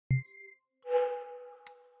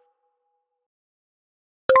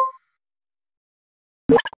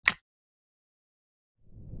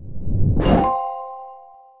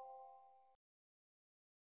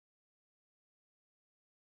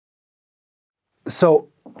So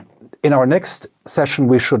in our next session,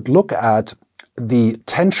 we should look at the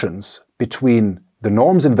tensions between the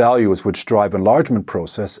norms and values which drive enlargement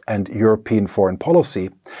process and European foreign policy,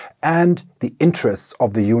 and the interests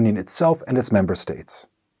of the Union itself and its member states.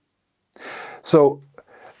 So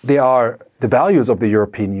there are the values of the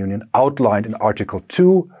European Union outlined in Article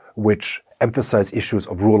 2, which emphasize issues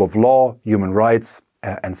of rule of law, human rights,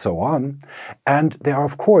 and so on. And there are,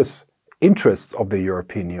 of course, interests of the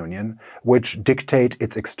European Union which dictate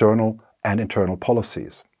its external and internal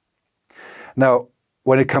policies. Now,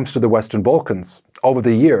 when it comes to the Western Balkans, over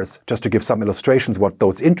the years, just to give some illustrations what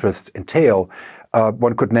those interests entail,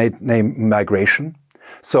 one could name migration.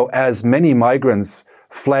 So as many migrants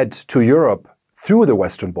fled to Europe through the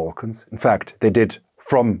Western Balkans, in fact, they did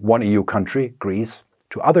from one EU country, Greece,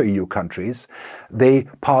 to other EU countries, they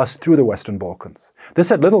passed through the Western Balkans. This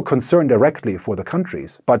had little concern directly for the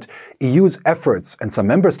countries, but EU's efforts and some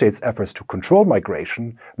member states' efforts to control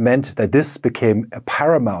migration meant that this became a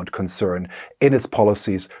paramount concern in its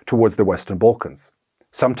policies towards the Western Balkans.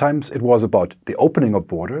 Sometimes it was about the opening of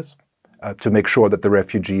borders to make sure that the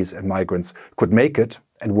refugees and migrants could make it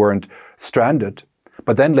and weren't stranded.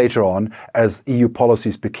 But then later on, as EU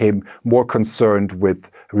policies became more concerned with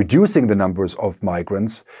reducing the numbers of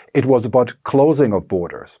migrants, it was about closing of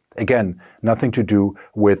borders. Again, nothing to do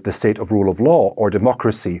with the state of rule of law or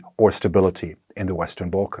democracy or stability in the Western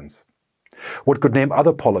Balkans. One could name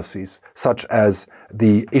other policies, such as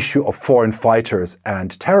the issue of foreign fighters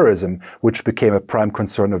and terrorism, which became a prime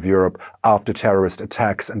concern of Europe after terrorist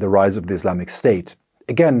attacks and the rise of the Islamic State.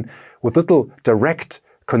 Again, with little direct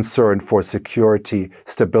concern for security,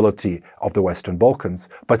 stability of the Western Balkans,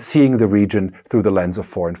 but seeing the region through the lens of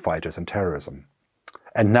foreign fighters and terrorism.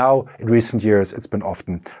 And now, in recent years, it's been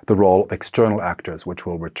often the role of external actors, which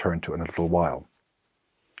we'll return to in a little while.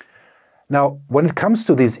 Now, when it comes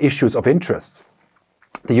to these issues of interests,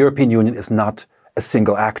 the European Union is not a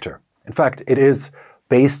single actor. In fact, it is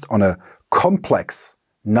based on a complex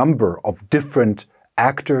number of different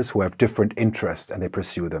actors who have different interests, and they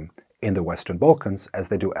pursue them in the Western Balkans as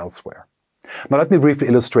they do elsewhere. Now let me briefly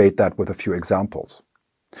illustrate that with a few examples.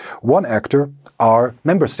 One actor are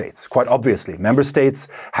member states. Quite obviously, member states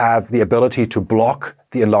have the ability to block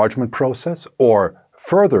the enlargement process or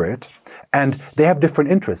further it, and they have different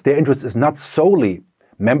interests. Their interest is not solely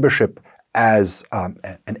membership as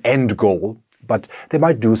an end goal, but they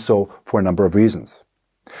might do so for a number of reasons.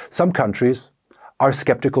 Some countries are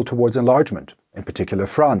skeptical towards enlargement, in particular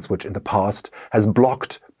France, which in the past has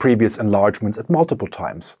blocked previous enlargements at multiple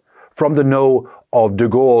times. From the no of de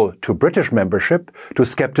Gaulle to British membership, to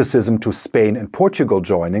skepticism to Spain and Portugal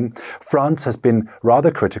joining, France has been rather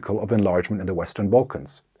critical of enlargement in the Western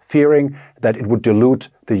Balkans, fearing that it would dilute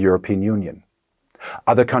the European Union.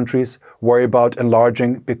 Other countries worry about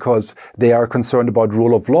enlarging because they are concerned about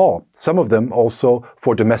rule of law, some of them also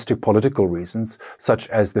for domestic political reasons, such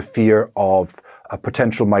as the fear of a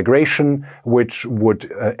potential migration which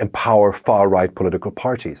would empower far-right political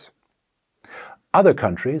parties. Other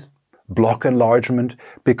countries block enlargement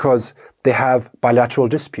because they have bilateral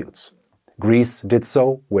disputes. Greece did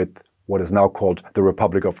so with what is now called the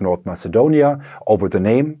Republic of North Macedonia over the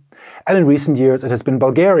name. And in recent years it has been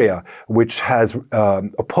Bulgaria which has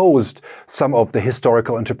opposed some of the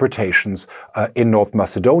historical interpretations in North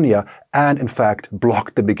Macedonia and in fact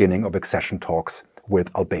blocked the beginning of accession talks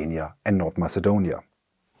with Albania and North Macedonia.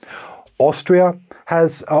 Austria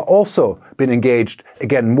has also been engaged,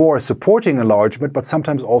 again, more supporting enlargement, but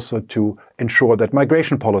sometimes also to ensure that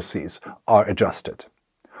migration policies are adjusted.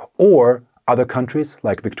 Or other countries,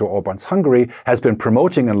 like Viktor Orban's Hungary, has been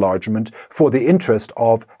promoting enlargement for the interest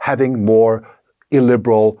of having more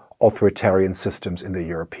illiberal authoritarian systems in the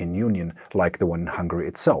European Union, like the one in Hungary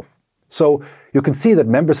itself. So you can see that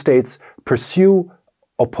member states pursue,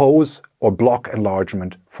 oppose or block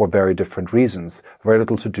enlargement for very different reasons, very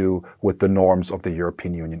little to do with the norms of the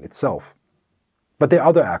European Union itself. But there are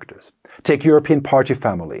other actors. Take European party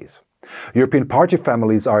families. European party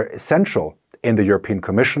families are essential in the European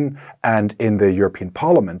Commission and in the European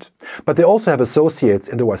Parliament, but they also have associates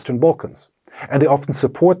in the Western Balkans, and they often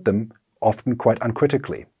support them, often quite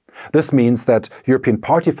uncritically. This means that European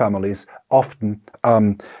party families often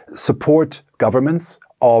support governments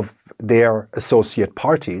of their associate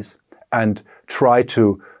parties and try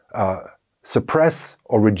to suppress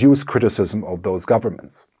or reduce criticism of those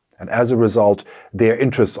governments. And as a result, their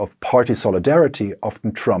interests of party solidarity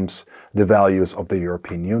often trumps the values of the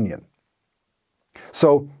European Union.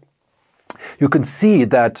 So you can see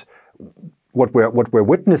that what we're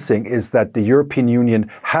witnessing is that the European Union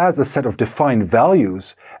has a set of defined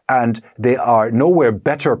values, and they are nowhere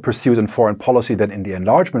better pursued in foreign policy than in the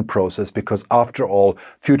enlargement process, because after all,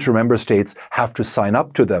 future member states have to sign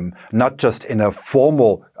up to them, not just in a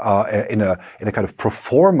formal, in a kind of pro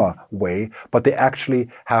forma way, but they actually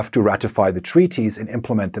have to ratify the treaties and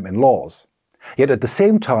implement them in laws. Yet at the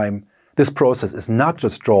same time, this process is not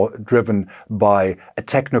just driven by a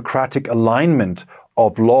technocratic alignment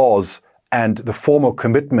of laws and the formal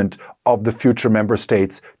commitment of the future member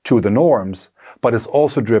states to the norms, but is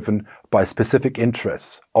also driven by specific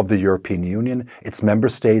interests of the European Union, its member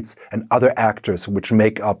states, and other actors which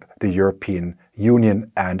make up the European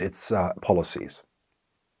Union and its policies.